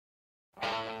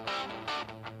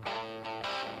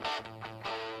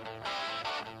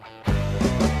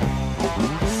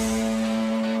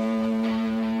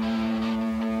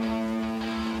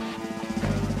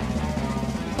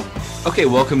Okay,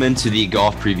 welcome into the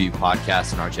Golf Preview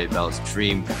Podcast and RJ Bell's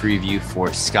Dream Preview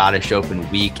for Scottish Open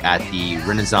Week at the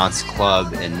Renaissance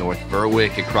Club in North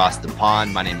Berwick across the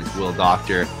pond. My name is Will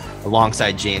Doctor,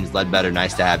 alongside James Ledbetter.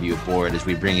 Nice to have you aboard as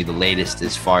we bring you the latest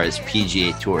as far as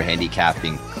PGA Tour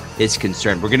handicapping is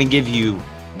concerned. We're going to give you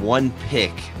one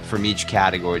pick from each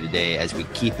category today as we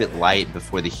keep it light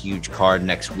before the huge card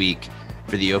next week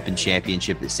for the Open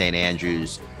Championship at St.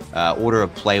 Andrews. Order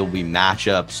of play will be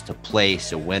matchups to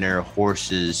place, a winner,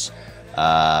 horses,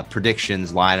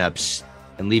 predictions, lineups,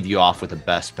 and leave you off with a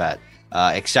best bet.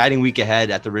 Exciting week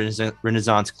ahead at the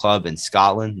Renaissance Club in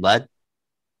Scotland. Led?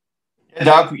 Yeah,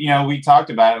 Doc, we talked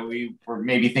about it. We were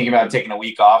maybe thinking about taking a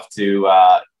week off to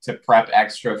prep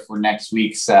extra for next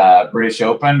week's British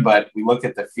Open, but we looked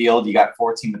at the field. You got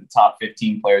 14 of the top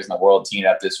 15 players in the world teamed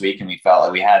up this week, and we felt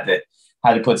like we had to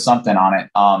put something on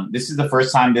it. This is the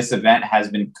first time this event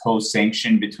has been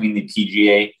co-sanctioned between the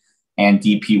PGA and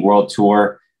DP World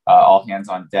Tour. All hands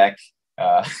on deck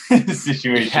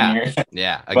situation here.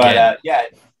 Yeah. But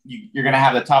you're going to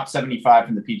have the top 75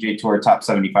 from the PGA Tour, top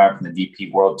 75 from the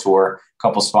DP World Tour. A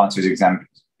couple sponsors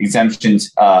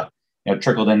exemptions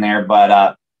trickled in there.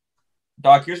 But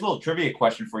Doc, here's a little trivia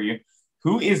question for you.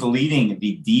 Who is leading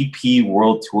the DP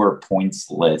World Tour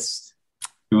points list?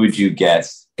 Who would you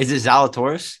guess? Is it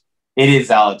Zalatoris? It is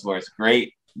Zalatoris.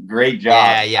 Great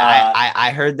job. Yeah.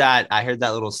 I heard that. I heard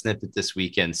that little snippet this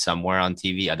weekend somewhere on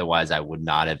TV. Otherwise, I would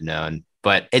not have known.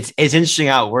 But it's interesting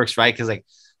how it works, right? Because like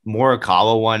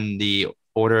Morikawa won the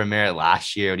Order of Merit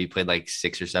last year when he played like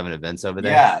 6 or 7 events over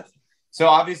there. Yeah. So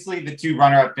obviously, the 2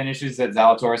 runner-up finishes that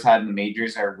Zalatoris had in the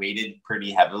majors are weighted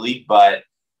pretty heavily. But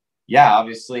yeah,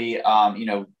 obviously,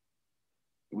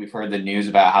 we've heard the news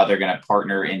about how they're going to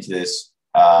partner into this.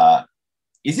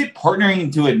 Is it partnering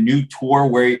into a new tour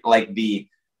where like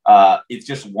it's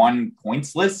just one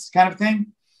points list kind of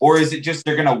thing? Or is it just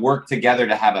they're going to work together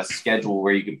to have a schedule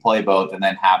where you can play both and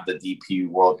then have the DP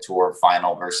World Tour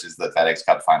final versus the FedEx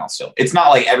Cup final still? It's not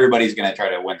like everybody's going to try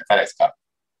to win the FedEx Cup.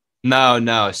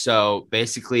 No. So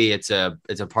basically it's a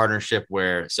partnership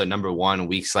where, so number one,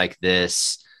 weeks like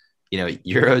this,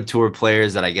 Euro Tour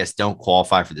players that I guess don't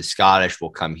qualify for the Scottish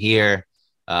will come here.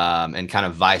 And kind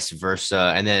of vice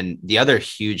versa. And then the other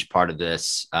huge part of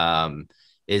this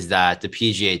is that the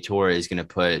PGA Tour is going to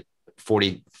put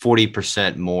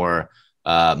 40% more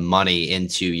money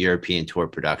into European Tour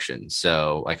production.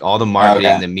 So like all the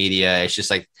marketing, the media, it's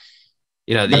just like,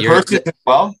 the purses as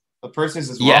well. The purses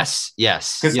as well. Yes.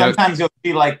 Because sometimes you'll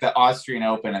see like the Austrian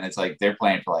Open and it's like they're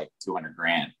playing for like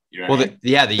 $200,000. You know what I mean?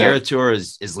 The Euro Tour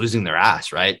is losing their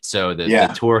ass, right? So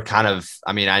the tour kind of,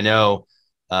 I know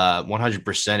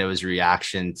 100% it was a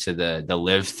reaction to the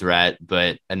live threat,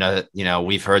 but another,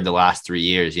 we've heard the last 3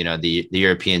 years, the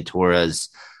European Tour has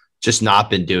just not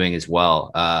been doing as well.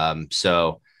 That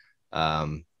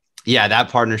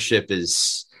partnership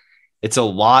it's a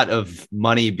lot of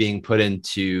money being put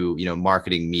into,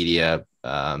 marketing media,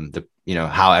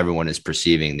 how everyone is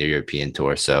perceiving the European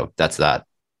Tour. So that's that.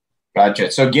 Gotcha.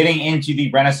 So getting into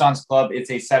the Renaissance Club, it's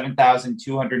a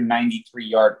 7,293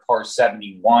 yard par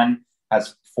 71.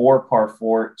 Has 4 par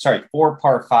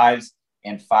fives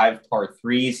and 5 par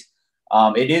threes.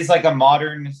 It is like a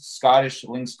modern Scottish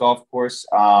links golf course.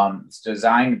 It's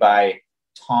designed by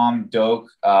Tom Doak.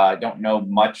 I don't know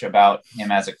much about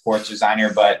him as a course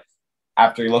designer, but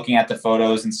after looking at the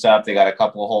photos and stuff, they got a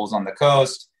couple of holes on the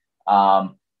coast.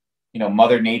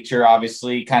 Mother Nature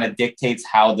obviously kind of dictates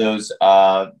how those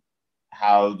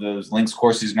links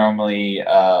courses normally,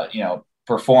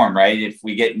 perform, right? If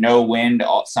we get no wind,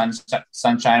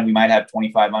 sunshine, we might have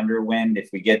 25 under wind. If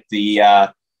we get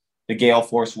the gale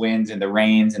force winds and the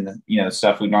rains and the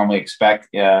stuff we normally expect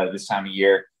this time of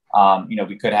year,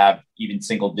 we could have even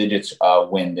single digits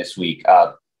wind this week.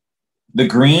 The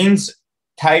greens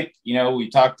type, we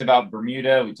talked about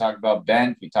Bermuda, we talked about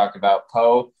Bent, we talked about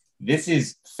Poe. This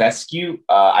is fescue.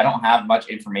 I don't have much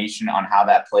information on how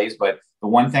that plays, but the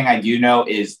one thing I do know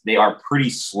is they are pretty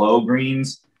slow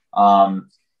greens.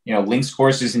 Links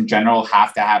courses in general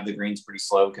have to have the greens pretty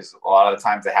slow because a lot of the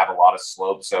times they have a lot of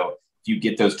slope. So if you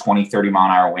get those 20, 30 mile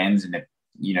an hour winds and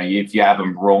if you have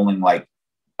them rolling like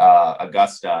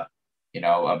Augusta,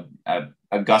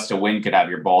 Augusta wind could have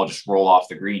your ball just roll off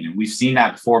the green. And we've seen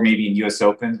that before, maybe in US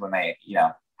Opens when they,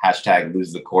 hashtag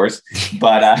lose the course.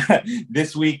 But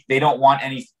this week they don't want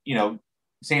any,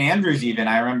 St. Andrews even.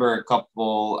 I remember a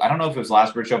couple, I don't know if it was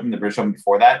last British Open, the British Open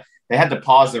before that, they had to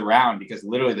pause the round because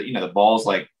literally, the ball's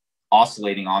like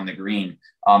oscillating on the green.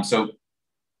 So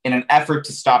in an effort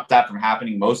to stop that from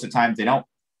happening, most of the time they don't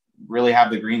really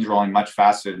have the greens rolling much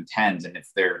faster than 10s. And if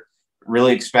they're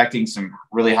really expecting some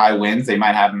really high winds, they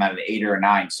might have them at an 8 or a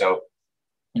 9. So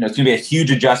it's going to be a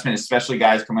huge adjustment, especially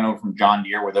guys coming over from John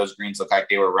Deere, where those greens look like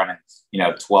they were running,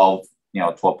 12,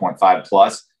 12.5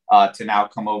 plus, to now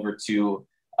come over to,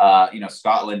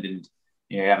 Scotland, and,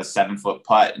 you have a 7-foot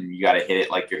putt and you got to hit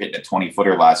it like you're hitting a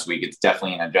 20-footer last week. It's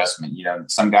definitely an adjustment.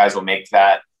 Some guys will make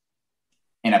that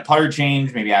in a putter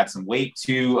change, maybe add some weight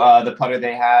to the putter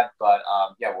they had. But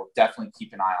we'll definitely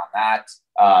keep an eye on that.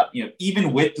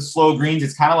 Even with the slow greens,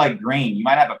 it's kind of like grain. You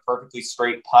might have a perfectly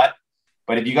straight putt,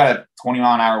 but if you got a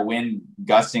 20-mile-an-hour wind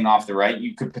gusting off the right,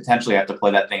 you could potentially have to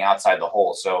play that thing outside the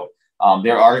hole. So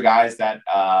there are guys that,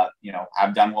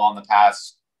 have done well in the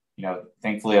past.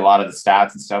 Thankfully, a lot of the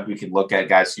stats and stuff, we could look at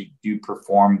guys who do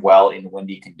perform well in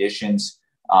windy conditions.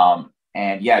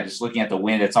 Just looking at the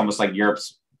wind, it's almost like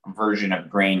Europe's version of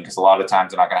grain, because a lot of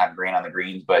times they're not going to have grain on the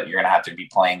greens, but you're going to have to be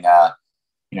playing,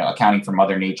 accounting for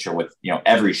Mother Nature with,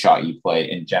 every shot you play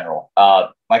in general.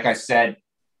 Like I said,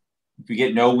 if we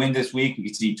get no wind this week, we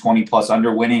could see 20 plus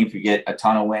under winning. If we get a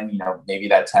ton of wind, maybe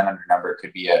that 10 under number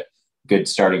could be a good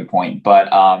starting point. But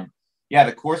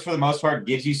the course for the most part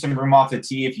gives you some room off the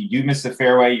tee. If you do miss the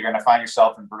fairway, you're going to find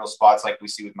yourself in brutal spots like we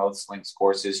see with most links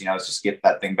courses. It's just get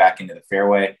that thing back into the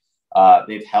fairway.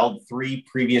 They've held 3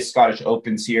 previous Scottish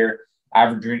Opens here,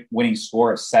 average winning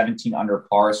score of 17 under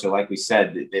par. So like we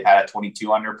said, they've had a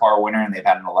 22 under par winner and they've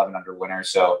had an 11 under winner.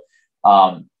 So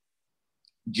some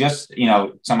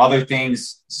other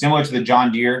things similar to the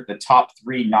John Deere, the top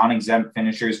 3 non-exempt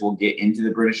finishers will get into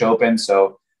the British Open.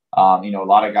 So, a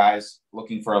lot of guys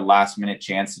looking for a last minute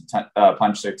chance to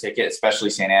punch their ticket, especially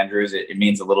St. Andrews. It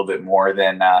means a little bit more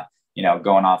than,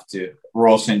 going off to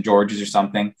Royal St. George's or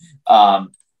something. Stuff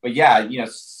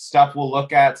we'll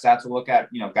look at, stats we'll look at,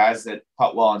 guys that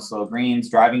putt well on slow greens.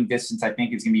 Driving distance, I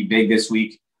think, is going to be big this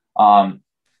week.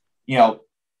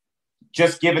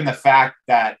 Just given the fact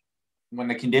that when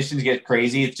the conditions get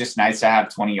crazy, it's just nice to have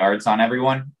 20 yards on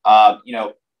everyone.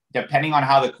 Depending on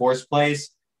how the course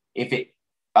plays, if it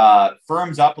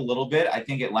firms up a little bit, I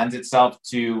think it lends itself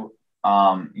to,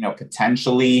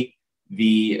 potentially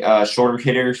the shorter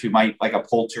hitters who might, like a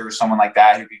Poulter or someone like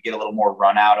that, who could get a little more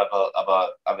run out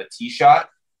of a tee shot.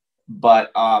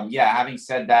 But having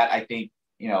said that, I think,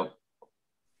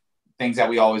 things that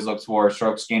we always look for: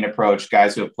 strokes gained approach,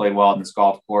 guys who have played well in this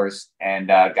golf course, and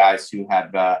guys who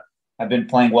have been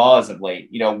playing well as of late.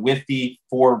 With the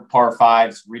 4 par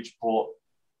 5s, reachable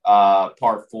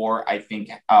par 4, I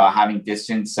think having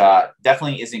distance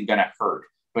definitely isn't going to hurt.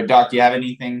 But Doc, do you have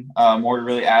anything more to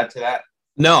really add to that?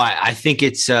 No, I think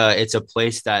it's a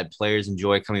place that players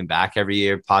enjoy coming back every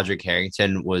year. Padraig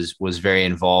Harrington was very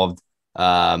involved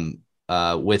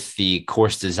with the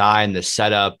course design, the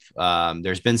setup.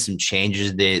 There's been some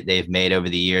changes they've made over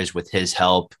the years with his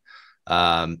help,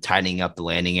 tightening up the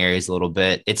landing areas a little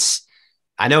bit.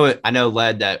 I know,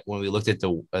 Led, that when we looked at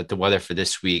the weather for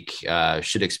this week,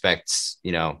 should expect,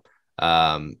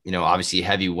 obviously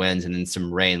heavy winds and then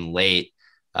some rain late.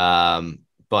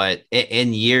 But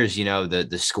in years,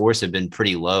 the scores have been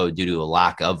pretty low due to a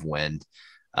lack of wind.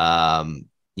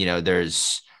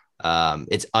 It's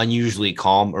unusually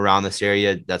calm around this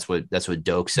area. That's what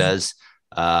Doak says.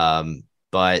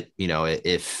 But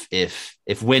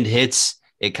if wind hits,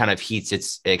 it kind of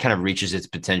reaches its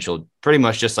potential pretty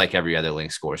much just like every other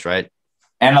links course, right?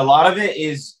 And a lot of it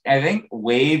is, I think,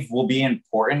 wave will be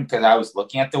important, because I was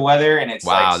looking at the weather and it's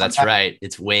wow, that's right.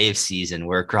 It's wave season.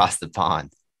 We're across the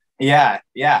pond. Yeah.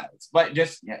 But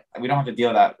we don't have to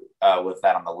deal with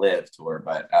that on the Live Tour,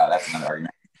 but that's another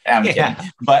argument. I'm kidding.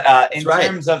 But in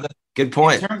terms of the good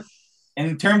point,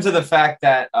 in terms of the fact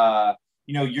that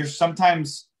you're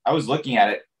sometimes, I was looking at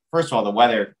it. First of all, the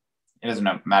weather, it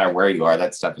doesn't matter where you are.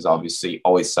 That stuff is obviously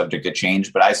always subject to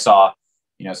change. But I saw,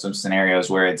 some scenarios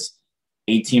where it's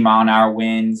 18-mile-an-hour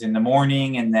winds in the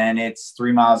morning, and then it's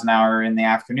 3 miles an hour in the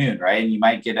afternoon, right? And you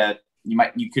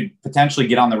could potentially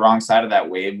get on the wrong side of that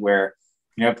wave, where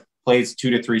plays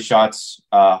 2 to 3 shots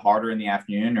harder in the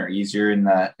afternoon or easier in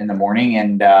the morning.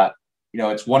 And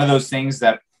it's one of those things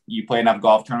that you play enough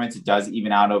golf tournaments, it does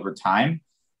even out over time.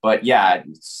 But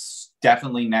it's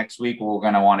definitely next week we're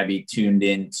going to want to be tuned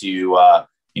into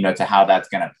to how that's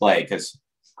going to play, because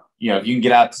if you can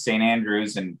get out to St.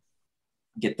 Andrews and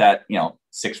get that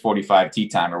 6:45 tee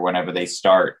time or whenever they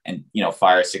start, and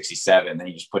fire 67, then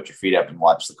you just put your feet up and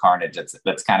watch the carnage.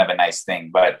 That's kind of a nice thing.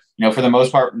 But for the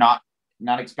most part, not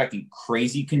expecting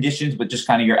crazy conditions, but just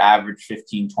kind of your average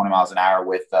 15-20 miles an hour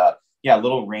with a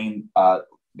little rain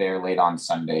there late on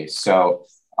Sunday. So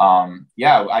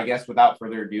I guess without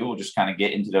further ado, we'll just kind of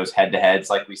get into those head-to-heads.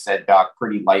 Like we said, Doc,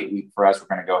 pretty light week for us. We're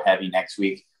going to go heavy next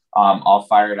week. I'll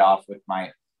fire it off with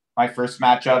my first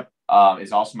matchup.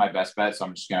 is also my best bet. So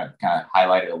I'm just going to kind of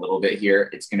highlight it a little bit here.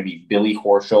 It's going to be Billy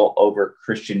Horschel over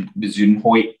Christian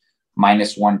Bezuidenhout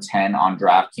minus 110 on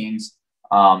DraftKings.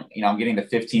 I'm getting the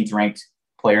 15th ranked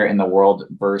player in the world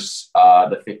versus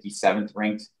the 57th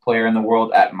ranked player in the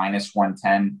world at minus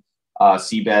 110.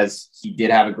 Seabez, he did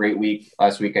have a great week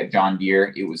last week at John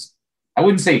Deere. It was, I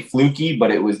wouldn't say fluky, but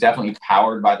it was definitely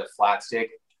powered by the flat stick.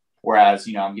 Whereas,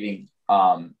 I'm getting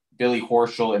Billy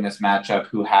Horschel in this matchup,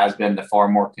 who has been the far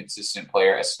more consistent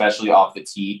player, especially off the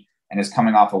tee, and is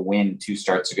coming off a win 2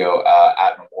 starts ago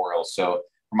at Memorial. So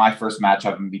for my first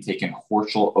matchup, I'm going to be taking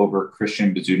Horschel over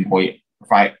Christian Bezuidenhout for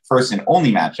my first and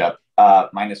only matchup,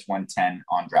 minus 110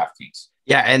 on DraftKings.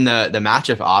 Yeah, and the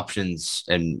matchup options,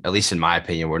 and at least in my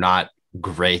opinion, were not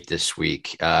great this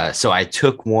week. So I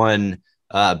took one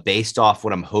based off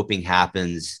what I'm hoping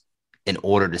happens in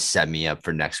order to set me up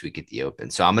for next week at the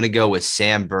Open. So I'm going to go with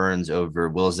Sam Burns over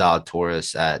Will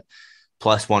Zalatoris at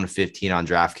plus 115 on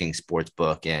DraftKings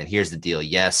Sportsbook. And here's the deal.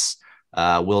 Yes,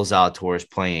 Will Zalatoris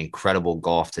playing incredible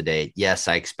golf today. Yes,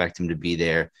 I expect him to be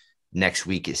there next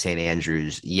week at St.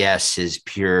 Andrews. Yes, his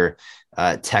pure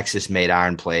Texas-made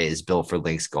iron play is built for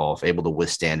links golf, able to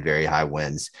withstand very high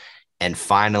winds. And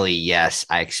finally, yes,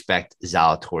 I expect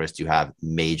Zalatoris to have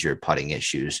major putting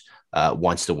issues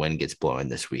once the wind gets blowing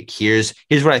this week. Here's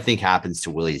what I think happens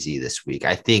to Willie Z this week.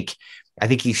 I think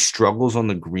he struggles on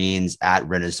the greens at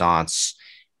Renaissance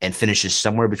and finishes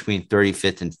somewhere between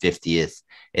 35th and 50th.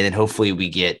 And then hopefully we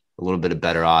get a little bit of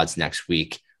better odds next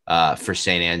week for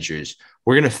St. Andrews.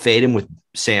 We're going to fade him with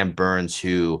Sam Burns,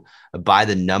 who by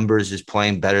the numbers is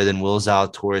playing better than Will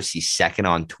Zalatoris. He's second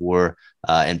on tour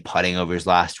and putting over his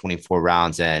last 24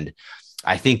 rounds. And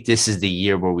I think this is the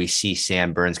year where we see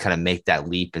Sam Burns kind of make that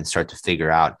leap and start to figure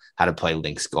out how to play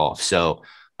links golf. So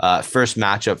first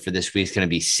matchup for this week is going to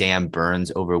be Sam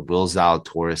Burns over Will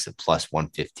Zalatoris at plus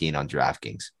 115 on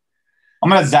DraftKings.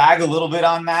 I'm going to zag a little bit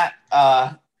on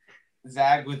that.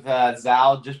 Zag with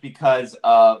Zal just because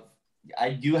of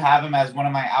I do have him as one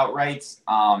of my outrights.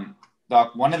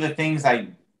 Doc, one of the things I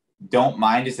don't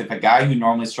mind is if a guy who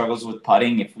normally struggles with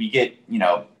putting, if we get,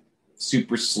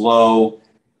 super slow,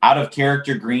 out of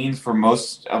character greens for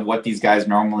most of what these guys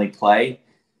normally play,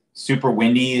 super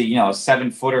windy, a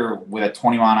 7-footer with a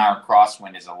 20-mile-an-hour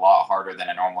crosswind is a lot harder than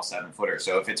a normal 7-footer.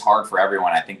 So if it's hard for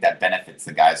everyone, I think that benefits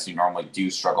the guys who normally do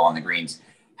struggle on the greens.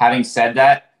 Having said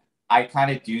that, I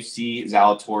kind of do see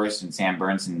Zalatoris and Sam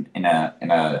Burns in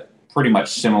a pretty much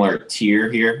similar tier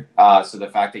here. So the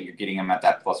fact that you're getting them at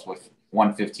that plus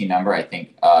 115 number, I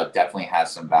think definitely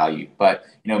has some value. But,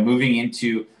 moving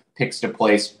into picks to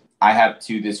place, I have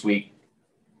 2 this week.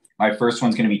 My first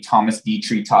one's going to be Thomas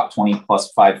Detry, top 20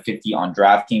 plus 550 on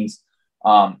DraftKings.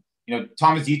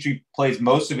 Thomas Detry plays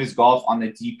most of his golf on the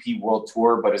DP World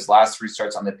Tour, but his last 3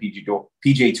 starts on the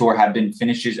PGA Tour have been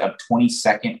finishes of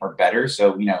 22nd or better.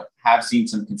 So, have seen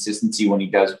some consistency when he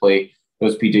does play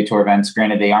those PGA Tour events.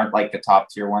 Granted, they aren't like the top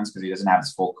tier ones because he doesn't have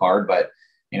his full card, but,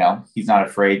 he's not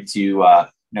afraid to,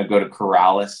 go to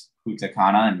Corrales, Punta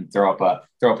Cana and throw up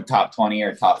a top 20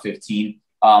 or top 15.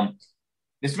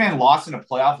 This man lost in a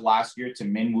playoff last year to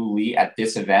Min Woo Lee at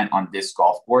this event on this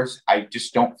golf course. I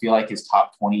just don't feel like his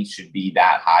top 20 should be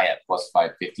that high at plus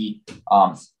 550.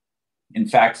 In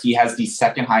fact, he has the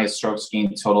second highest strokes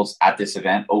gained totals at this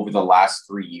event over the last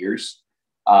 3 years.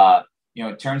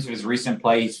 In terms of his recent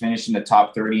play, he's finished in the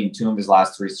top 30 in 2 of his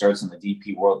last 3 starts on the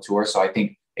DP World Tour. So I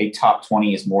think a top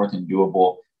 20 is more than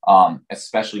doable,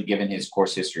 especially given his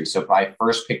course history. So my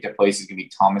first pick to place is going to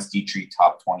be Thomas Detry,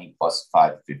 top 20 plus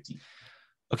 550.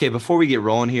 Okay, before we get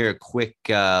rolling here, a quick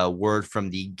word from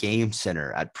the Game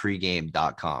Center at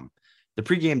pregame.com. The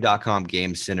pregame.com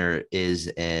Game Center is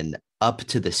an up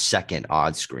to the second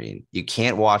odds screen. You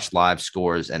can't watch live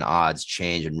scores and odds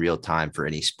change in real time for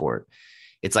any sport.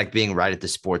 It's like being right at the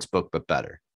sports book, but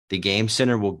better. The Game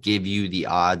Center will give you the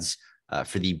odds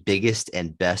for the biggest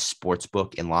and best sports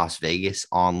book in Las Vegas,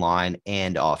 online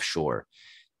and offshore.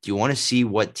 Do you want to see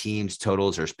what teams,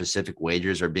 totals, or specific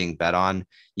wagers are being bet on?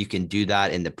 You can do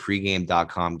that in the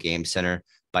pregame.com Game Center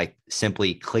by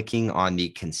simply clicking on the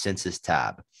consensus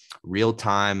tab.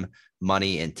 Real-time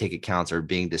money and ticket counts are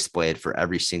being displayed for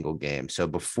every single game. So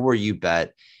before you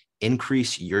bet,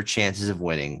 increase your chances of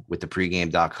winning with the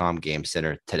pregame.com Game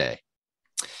Center today.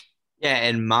 Yeah,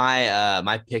 and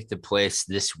my pick to place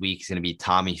this week is going to be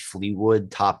Tommy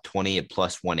Fleetwood, top 20 at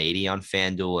plus 180 on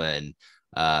FanDuel.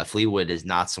 And Fleetwood is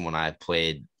not someone I've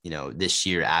played, this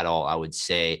year at all. I would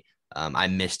say I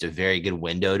missed a very good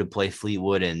window to play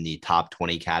Fleetwood in the top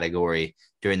 20 category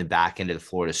during the back end of the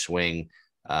Florida Swing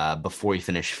before he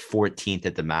finished 14th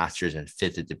at the Masters and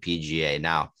 5th at the PGA.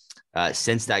 Now,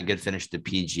 Since that good finish at the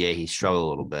PGA, he struggled a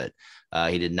little bit.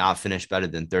 He did not finish better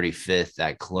than 35th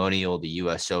at Colonial, the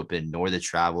U.S. Open, nor the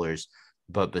Travelers.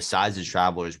 But besides the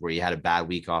Travelers, where he had a bad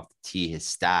week off the tee, his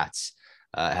stats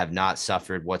have not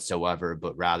suffered whatsoever,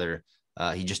 but rather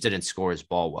he just didn't score his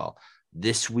ball well.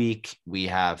 This week, we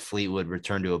have Fleetwood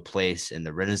return to a place in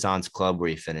the Renaissance Club where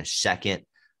he finished second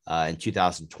in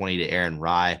 2020 to Aaron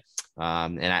Rai.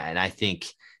 And I think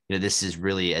this is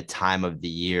really a time of the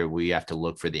year where you have to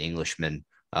look for the Englishman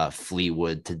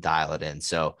Fleetwood to dial it in.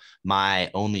 So my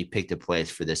only pick to place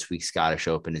for this week's Scottish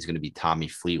Open is going to be Tommy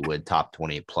Fleetwood, top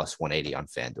 20 plus 180 on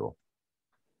FanDuel.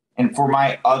 And for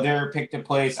my other pick to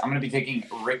place, I'm going to be taking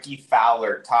Ricky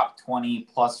Fowler, top 20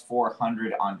 plus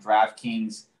 400 on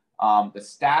DraftKings. The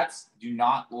stats do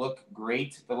not look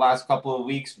great the last couple of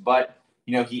weeks, but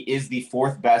he is the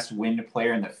fourth best wind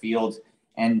player in the field.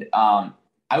 And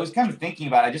I was kind of thinking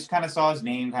about it. I just kind of saw his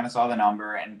name, kind of saw the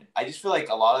number, and I just feel like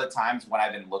a lot of the times when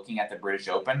I've been looking at the British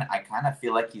Open, I kind of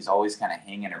feel like he's always kind of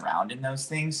hanging around in those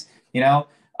things. You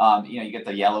get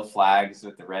the yellow flags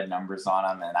with the red numbers on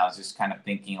them, and I was just kind of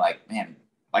thinking, like, man,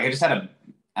 like I just had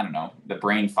the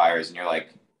brain fires, and you're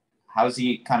like, how's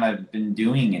he kind of been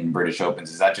doing in British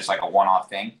Opens? Is that just like a one-off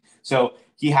thing? So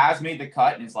he has made the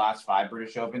cut in his last 5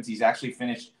 British Opens. He's actually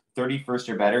finished 31st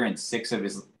or better in 6 of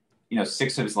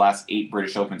his last 8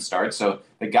 British Open starts. So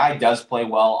the guy does play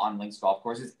well on links golf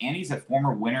courses, and he's a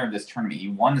former winner of this tournament. He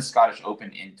won the Scottish Open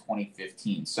in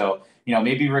 2015. So,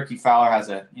 maybe Ricky Fowler has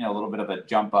a little bit of a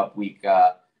jump up week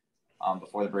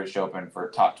before the British Open for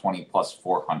top 20 plus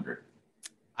 400.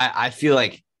 I feel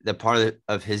like the part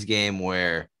of his game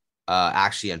where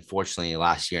actually, unfortunately,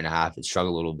 last year and a half, it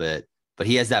struggled a little bit, but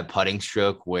he has that putting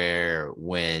stroke where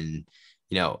when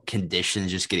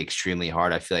conditions just get extremely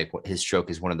hard, I feel like his stroke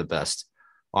is one of the best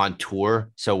on tour.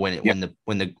 So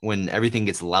when everything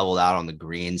gets leveled out on the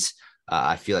greens,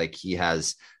 I feel like he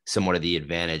has somewhat of the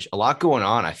advantage. A lot going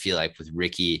on, I feel like, with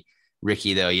Ricky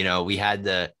though. We had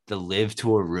the Live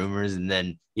Tour rumors, and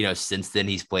then since then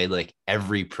he's played like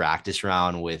every practice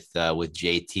round with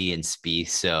JT and Spieth.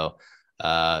 So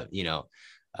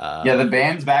the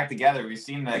band's back together. We've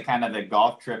seen the kind of the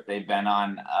golf trip they've been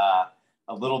on.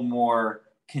 A little more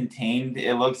contained,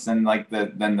 it looks, than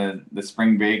the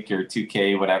spring break or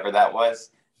 2K, whatever that was.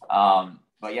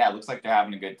 But yeah, it looks like they're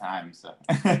having a good time. So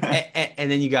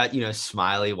and then you got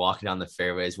Smiley walking down the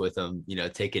fairways with him,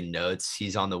 taking notes.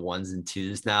 He's on the 1s and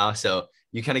 2s now, so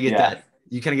you kind of get that.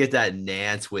 You kind of get that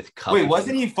Nance with Cup. Wait,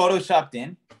 wasn't he photoshopped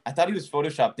in? I thought he was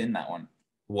photoshopped in that one.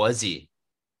 Was he?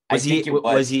 Was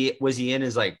he in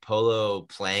his like polo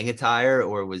playing attire,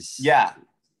 or was? Yeah.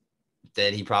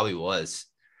 Then he probably was.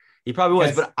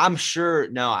 Yes. But I'm sure.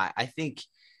 No, I think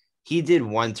he did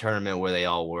one tournament where they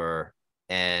all were,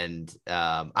 and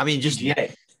just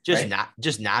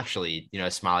naturally,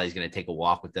 Smiley's going to take a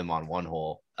walk with them on one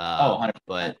hole.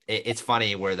 But it's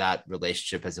funny where that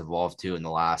relationship has evolved to in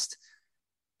the last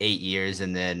 8 years,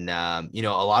 and then a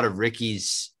lot of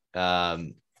Ricky's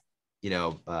friends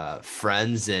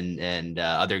and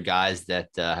other guys that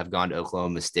have gone to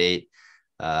Oklahoma State.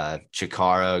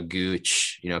 Chikara,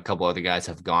 Gooch, a couple other guys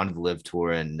have gone to the Live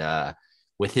Tour, and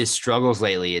with his struggles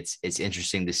lately, it's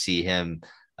interesting to see him,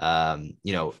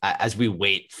 as we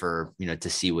wait for, to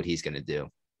see what he's going to do.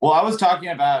 Well, I was talking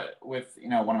about with,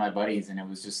 one of my buddies, and it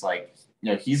was just like,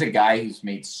 he's a guy who's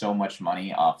made so much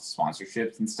money off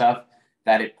sponsorships and stuff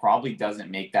that it probably doesn't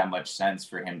make that much sense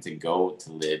for him to go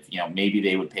to Live. Maybe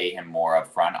they would pay him more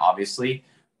up front, obviously.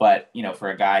 But,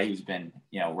 for a guy who's been,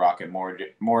 Rocket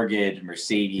Mortgage,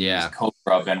 Mercedes,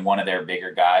 Cobra, been one of their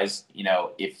bigger guys,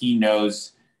 if he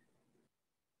knows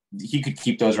he could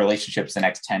keep those relationships the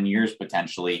next 10 years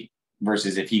potentially,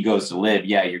 versus if he goes to Live,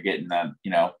 you're getting the,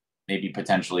 maybe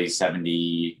potentially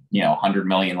 70, 100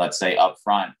 million, let's say, up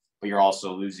front, but you're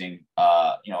also losing,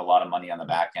 a lot of money on the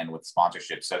back end with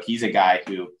sponsorship. So he's a guy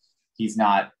who he's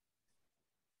not,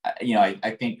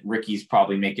 I think Ricky's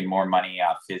probably making more money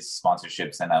off his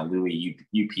sponsorships than a Louis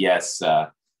UPS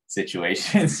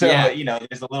situation. So,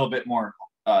 there's a little bit more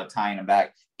tying him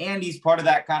back. And he's part of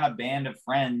that kind of band of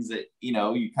friends that,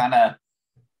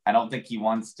 I don't think he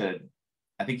wants to,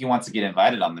 I think he wants to get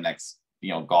invited on the next,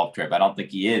 golf trip. I don't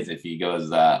think he is if he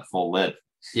goes full Live.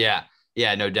 Yeah,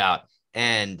 no doubt.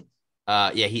 And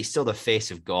he's still the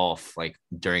face of golf, like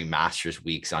during Masters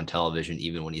weeks on television,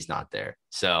 even when he's not there.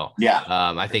 So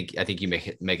I think you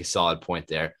make a solid point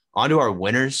there. On to our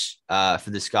winners for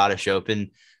the Scottish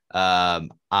Open.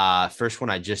 First one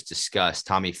I just discussed,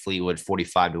 Tommy Fleetwood,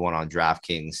 45-1 on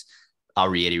DraftKings. I'll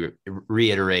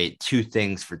reiterate 2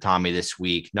 things for Tommy this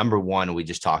week. Number 1, we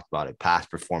just talked about it,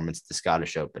 past performance at the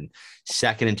Scottish Open.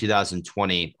 Second in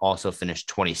 2020, also finished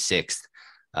 26th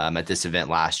at this event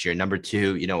last year. Number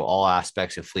two, all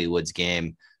aspects of Fleetwood's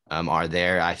game are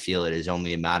there. I feel it is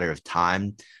only a matter of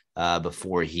time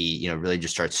before he, really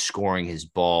just starts scoring his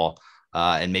ball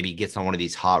and maybe gets on one of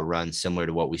these hot runs similar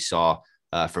to what we saw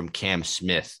from Cam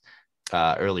Smith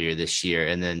earlier this year.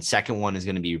 And then second one is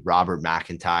going to be Robert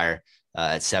McIntyre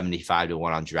at 75 to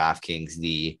 1 on DraftKings,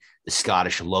 the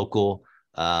Scottish local.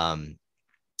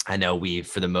 I know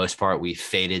for the most part, we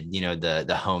faded,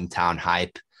 the hometown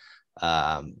hype.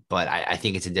 But I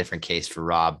think it's a different case for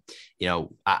Rob.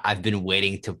 I've been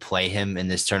waiting to play him in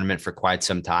this tournament for quite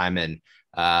some time, and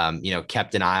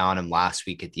kept an eye on him last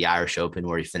week at the Irish Open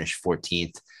where he finished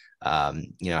 14th.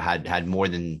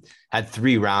 Had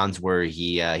 3 rounds where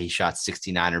he shot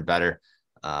 69 or better.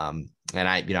 And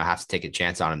I have to take a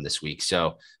chance on him this week.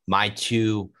 So my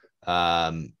 2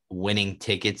 winning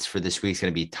tickets for this week is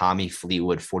going to be Tommy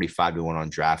Fleetwood 45 to 1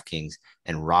 on DraftKings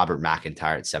and Robert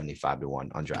McIntyre at 75 to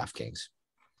 1 on DraftKings.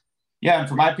 Yeah, and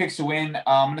for my picks to win,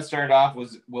 I'm going to start it off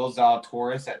with Will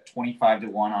Zalatoris at 25 to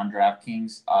 1 on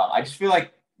DraftKings. I just feel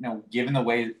like, given the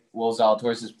way Will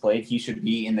Zalatoris has played, he should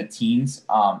be in the teens.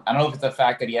 I don't know if it's the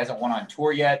fact that he hasn't won on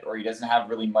tour yet or he doesn't have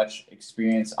really much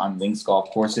experience on links golf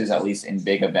courses, at least in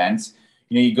big events.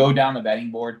 You go down the betting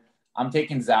board. I'm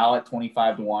taking Zal at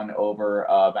 25 to 1 over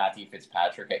Matthew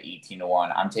Fitzpatrick at 18 to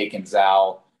 1. I'm taking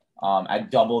Zal at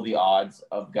double the odds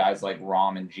of guys like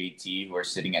Rahm and JT who are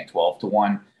sitting at 12 to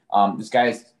 1. This guy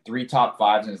has 3 top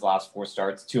 5s in his last 4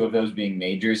 starts, 2 of those being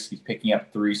majors. He's picking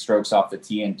up 3 strokes off the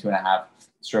tee and 2.5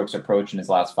 strokes approach in his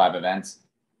last 5 events.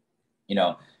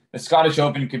 The Scottish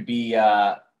Open could be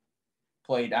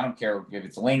played. I don't care if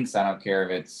it's links. I don't care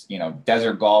if it's,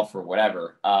 desert golf or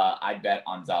whatever. I'd bet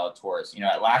on Zalatoris.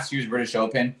 At last year's British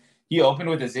Open, he opened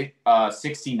with a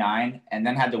 69 and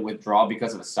then had to withdraw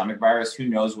because of a stomach virus. Who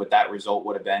knows what that result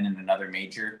would have been in another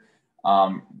major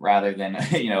rather than,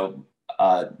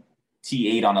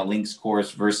 T8 on a links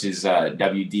course versus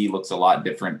WD looks a lot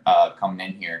different coming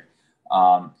in here.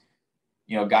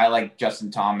 A guy like Justin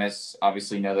Thomas,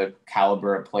 obviously the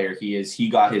caliber of player he is. He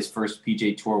got his first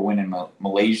PGA Tour win in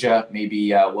Malaysia.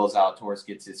 Maybe Will Zalatoris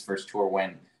gets his first tour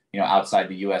win, outside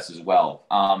the U.S. as well.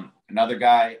 Another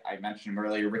guy, I mentioned him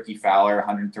earlier, Ricky Fowler,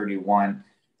 131,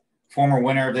 former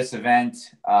winner of this event,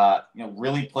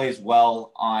 really plays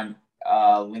well on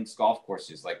links golf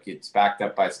courses. Like, it's backed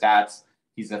up by stats.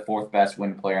 He's the 4th best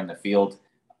win player in the field.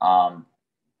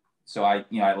 So I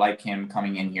like him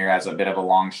coming in here as a bit of a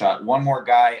long shot. One more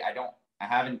guy, I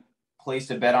haven't placed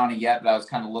a bet on it yet, but I was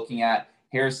kind of looking at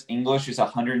Harris English is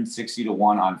 160 to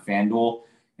 1 on FanDuel.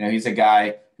 He's a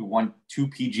guy who won 2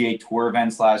 PGA Tour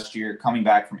events last year, coming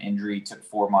back from injury, took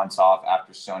 4 months off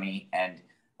after Sony, and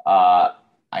I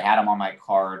had him on my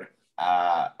card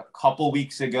a couple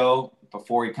weeks ago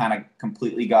before he kind of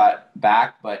completely got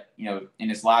back. But, in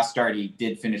his last start, he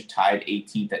did finish tied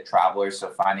 18th at Travelers,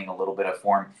 so finding a little bit of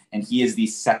form. And he is the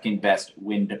 2nd best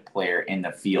wind player in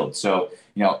the field. So,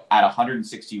 at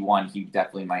 161, he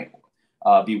definitely might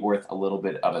be worth a little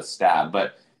bit of a stab.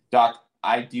 But, Doc,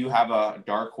 I do have a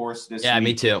dark horse this week. Yeah,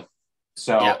 me too.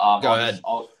 So yeah, go ahead.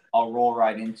 I'll roll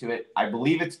right into it. I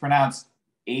believe it's pronounced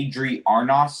Adri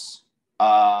Arnaus.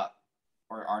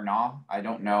 Or Arnaud. I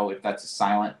don't know if that's a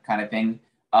silent kind of thing.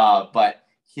 But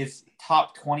his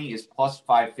top 20 is plus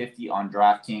 550 on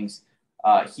DraftKings.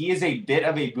 He is a bit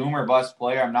of a boomer bust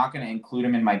player. I'm not going to include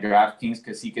him in my DraftKings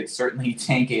because he could certainly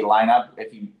tank a lineup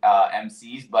if he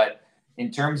MCs. But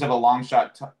in terms of a long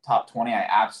shot top 20, I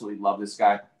absolutely love this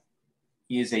guy.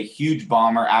 He is a huge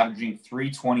bomber, averaging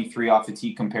 323 off the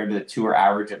tee compared to the tour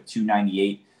average of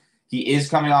 298. He is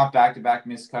coming off back-to-back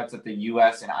miscuts at the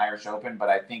U.S. and Irish Open, but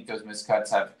I think those miscuts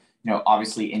have,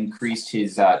 obviously increased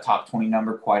his top 20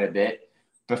 number quite a bit.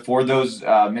 Before those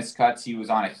miscuts, he was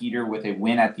on a heater with a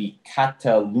win at the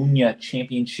Catalunya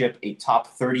Championship, a top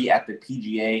 30 at the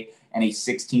PGA, and a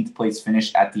 16th place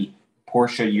finish at the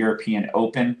Porsche European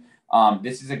Open.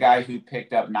 This is a guy who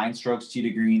picked up 9 strokes tee to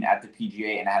green at the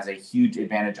PGA and has a huge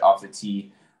advantage off the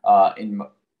tee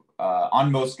on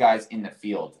most guys in the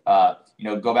field.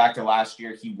 Go back to last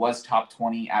year. He was top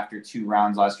 20 after 2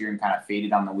 rounds last year and kind of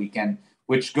faded on the weekend,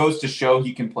 which goes to show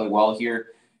he can play well here.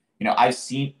 I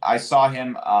saw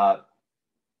him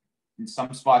in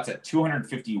some spots at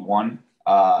 251,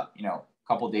 a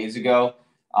couple days ago.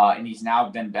 And he's now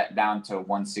been bet down to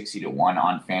 160 to 1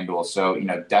 on FanDuel. So,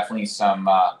 definitely some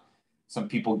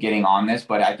people getting on this,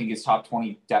 but I think his top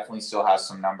 20 definitely still has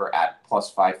some number at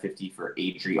plus 550 for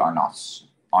Adri Arnaus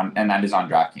and that is on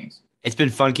DraftKings. It's been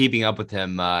fun keeping up with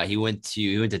him. He went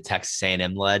to Texas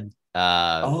A&M led.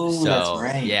 So that's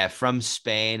right. Yeah, from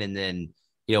Spain, and then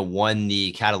won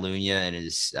the Catalunya and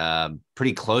is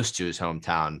pretty close to his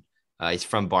hometown He's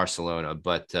from Barcelona,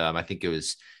 but I think it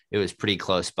was pretty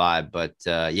close by. But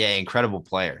yeah, incredible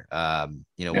player.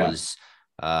 Was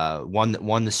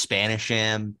won the Spanish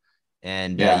Am,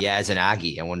 and yeah, as an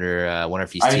Aggie, I wonder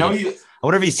if he's I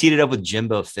wonder if he's teamed up with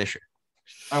Jimbo Fisher.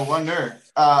 I wonder.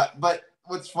 But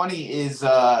what's funny is,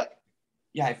 I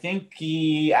think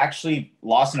he actually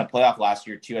lost in a playoff last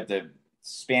year too at the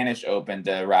Spanish Open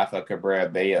to Rafa Cabrera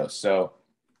Bello. So,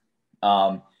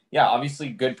 obviously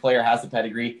good player, has the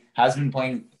pedigree, has been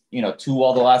playing, too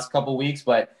well the last couple of weeks,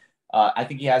 but I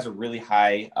think he has a really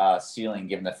high ceiling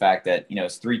given the fact that,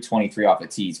 it's 323 off the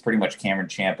tee. He's pretty much Cameron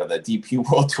Champ of the DP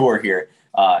World Tour here.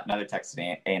 Another Texas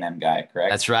A&M guy,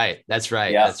 correct? That's right.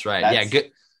 Yeah, that's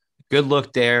right. Good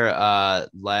look there.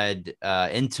 Led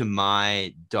into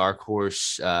my dark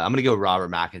horse. I'm going to go Robert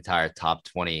McIntyre, top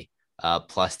 20,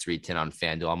 plus 310 on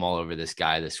FanDuel. I'm all over this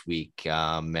guy this week.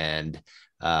 I've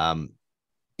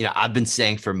been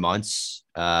saying for months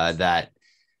that,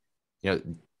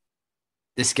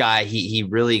 this guy, he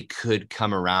really could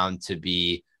come around to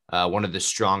be one of the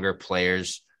stronger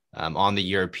players on the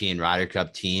European Ryder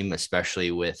Cup team,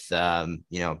 especially with,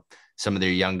 some of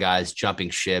their young guys jumping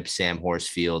ship. Sam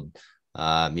Horsfield,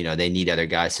 they need other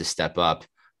guys to step up.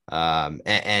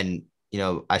 I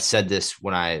said this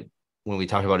when we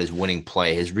talked about his winning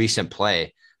play, his recent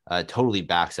play totally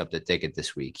backs up the ticket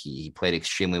this week. He played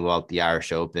extremely well at the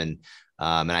Irish Open.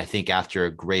 And I think after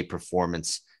a great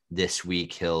performance this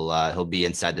week, he'll be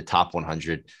inside the top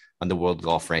 100 on the world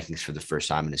golf rankings for the first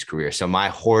time in his career. So my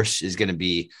horse is going to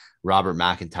be Robert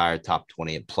McIntyre, top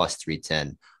 20 at plus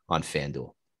 310 on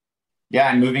FanDuel. Yeah,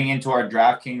 and moving into our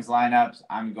DraftKings lineups,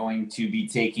 I'm going to be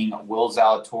taking Will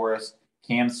Zalatoris,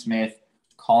 Cam Smith,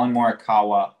 Colin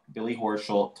Morikawa, Billy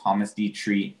Horschel, Thomas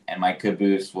Dietrich, and my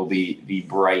caboose will be the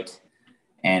bright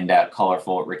and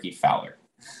colorful Ricky Fowler.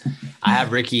 I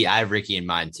have Ricky in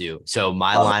mind too. So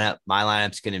my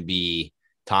lineup's going to be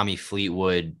Tommy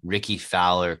Fleetwood, Ricky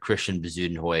Fowler, Christian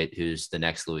Bezuidenhout, who's the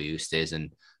next Louis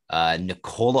Oosthuizen,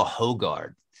 Nicola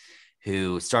Højgaard,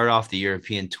 who started off the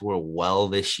European Tour well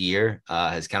this year,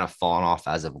 has kind of fallen off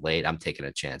as of late. I'm taking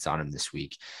a chance on him this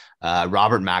week.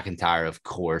 Robert McIntyre, of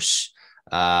course,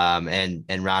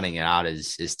 and rounding it out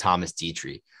is Thomas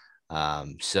Dietrich. Led,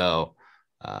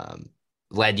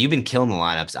 you've been killing the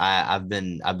lineups. I've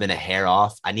been a hair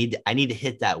off. I need to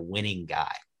hit that winning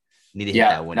guy.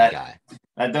 Guy.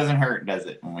 That doesn't hurt, does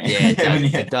it?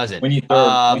 It doesn't. When you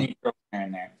throw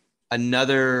in there.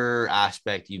 Another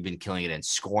aspect you've been killing it in,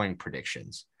 scoring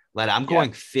predictions. Led, I'm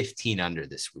going 15 under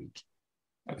this week.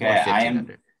 Okay,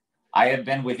 I have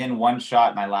been within one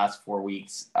shot my last 4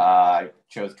 weeks. I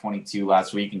chose 22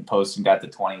 last week and posted and got to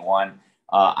 21.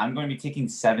 I'm going to be taking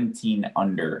 17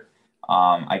 under.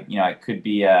 I could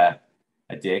be a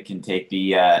dick and take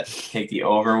the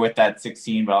over with that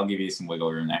 16, but I'll give you some wiggle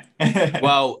room there.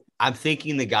 Well, I'm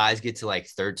thinking the guys get to like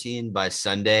 13 by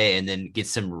Sunday and then get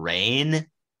some rain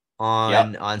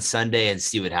on Sunday and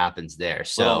see what happens there.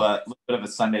 So a little bit of a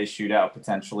Sunday shootout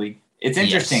potentially. It's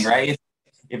interesting, right?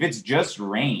 If it's just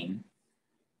rain,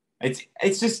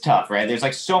 it's just tough, right? There's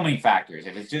like so many factors.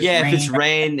 If it's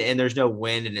rain and there's no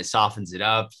wind and it softens it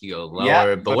up, you go lower.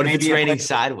 Yeah, but what if it's raining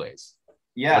sideways?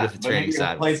 Yeah, what if it's raining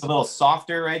sideways? Plays a little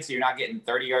softer, right? So you're not getting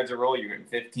 30 yards a roll, you're getting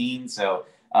 15. So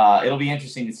it'll be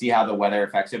interesting to see how the weather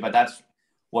affects it. But that's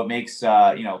what makes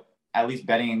at least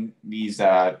betting these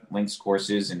links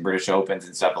courses and British Opens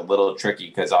and stuff a little tricky,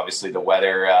 because obviously the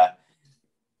weather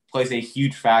plays a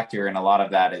huge factor, and a lot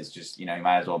of that is just, you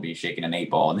might as well be shaking an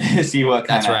 8-ball and see what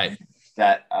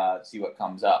see what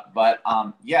comes up. But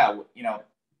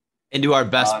into our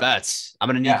best bets, I'm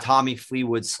going to need Tommy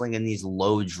Fleetwood slinging these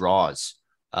low draws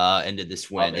into this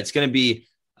win. It's going to be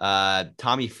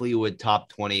Tommy Fleetwood top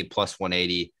 20 plus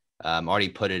 180. Already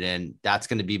put it in. That's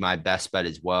going to be my best bet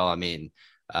as well. I mean,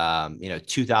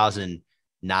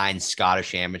 2009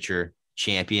 Scottish amateur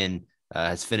champion,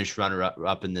 has finished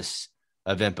runner-up in this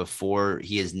event before.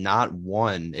 He has not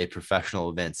won a professional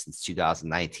event since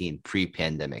 2019,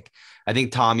 pre-pandemic. I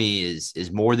think Tommy is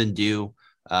more than due.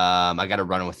 I got to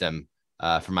run with him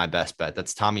for my best bet.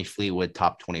 That's Tommy Fleetwood,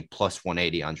 top 20 plus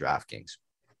 180 on DraftKings.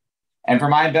 And for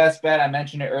my best bet, I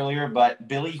mentioned it earlier, but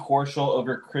Billy Horschel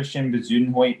over Christian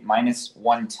Bezuidenhout minus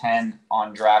 110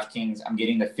 on DraftKings. I'm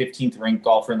getting the 15th ranked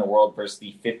golfer in the world versus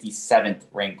the 57th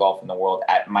ranked golfer in the world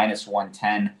at minus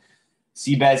 110.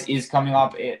 Seabez is coming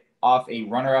off a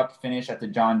runner-up finish at the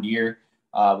John Deere.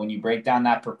 When you break down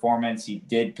that performance, he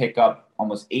did pick up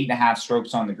almost 8.5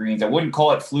 strokes on the greens. I wouldn't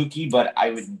call it fluky, but I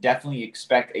would definitely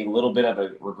expect a little bit of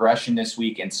a regression this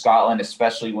week in Scotland,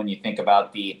 especially when you think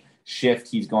about the shift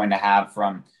he's going to have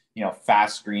from,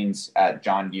 fast greens at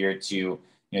John Deere to,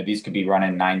 these could be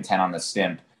running 9-10 on the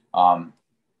Stimp.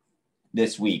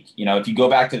 this week. If you go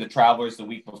back to the Travelers the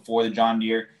week before the John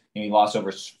Deere, he lost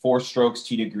over 4 strokes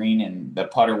to Green, and the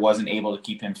putter wasn't able to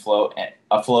keep him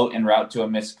afloat en route to a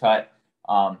missed cut.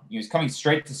 He was coming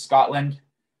straight to Scotland.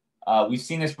 We've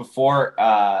seen this before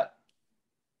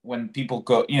when people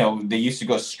go, they used to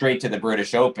go straight to the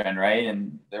British Open, right?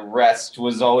 And the rest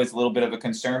was always a little bit of a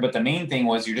concern. But the main thing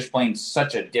was you're just playing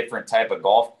such a different type of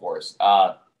golf course.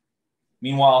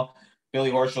 Meanwhile,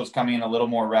 Billy Horschel's coming in a little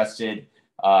more rested.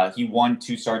 He won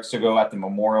 2 starts to go at the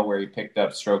Memorial, where he picked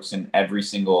up strokes in every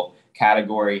single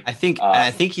category. I think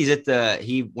he's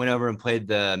he went over and played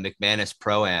the McManus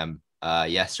Pro-Am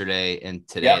yesterday and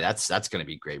today. Yep. That's going to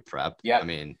be great prep. Yeah.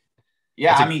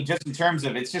 Just in terms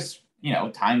of, it's just,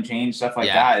 time change, stuff like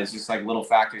that. It's just like little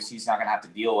factors he's not going to have to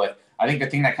deal with. I think the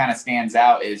thing that kind of stands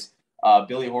out is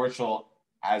Billy Horschel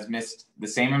has missed the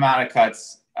same amount of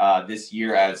cuts this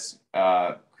year as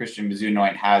Christian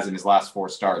Bezuidenhout has in his last 4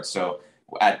 starts. So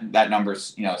at that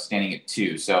number's, standing at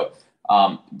 2. So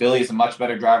Billy is a much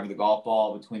better driver of the golf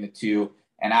ball between the two,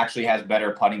 and actually has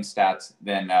better putting stats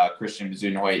than Christian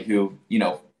Bezuidenhout, who,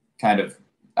 kind of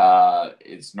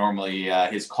is normally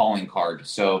his calling card.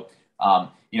 So,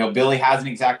 Billy hasn't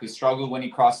exactly struggled when he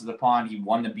crosses the pond. He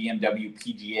won the BMW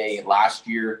PGA last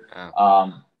year.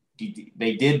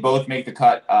 They did both make the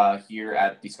cut here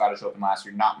at the Scottish Open last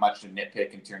year. Not much to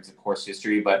nitpick in terms of course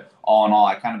history, but all in all,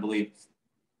 I kind of believe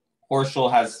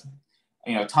Horschel has,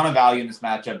 a ton of value in this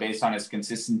matchup based on his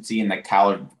consistency and the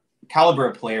caliber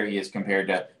of player he is compared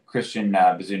to Christian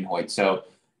Bezuidenhout. So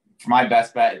for my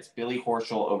best bet, it's Billy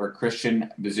Horschel over Christian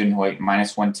Bezuidenhout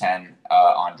 -110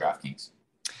 on DraftKings.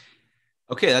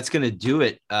 Okay, that's going to do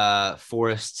it for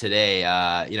us today.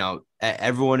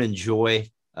 Everyone enjoy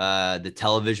the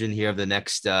television here of the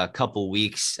next couple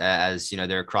weeks as,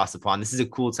 they're across the pond. This is a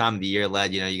cool time of the year,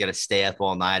 Led. You got to stay up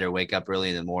all night or wake up early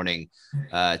in the morning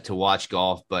to watch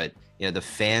golf. But, the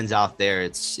fans out there,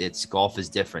 it's golf is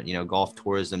different. Golf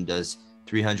tourism does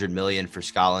 $300 million for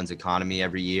Scotland's economy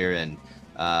every year. And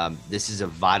this is a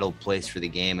vital place for the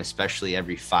game, especially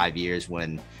every 5 years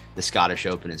when the Scottish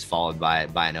Open is followed by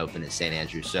an Open at St.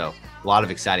 Andrews. So a lot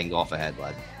of exciting golf ahead,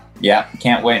 Led. Yeah,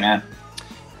 can't wait, man.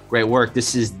 Great work.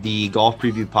 This is the Golf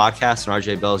Preview Podcast and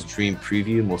RJ Bell's Dream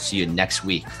Preview, and we'll see you next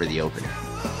week for the Open.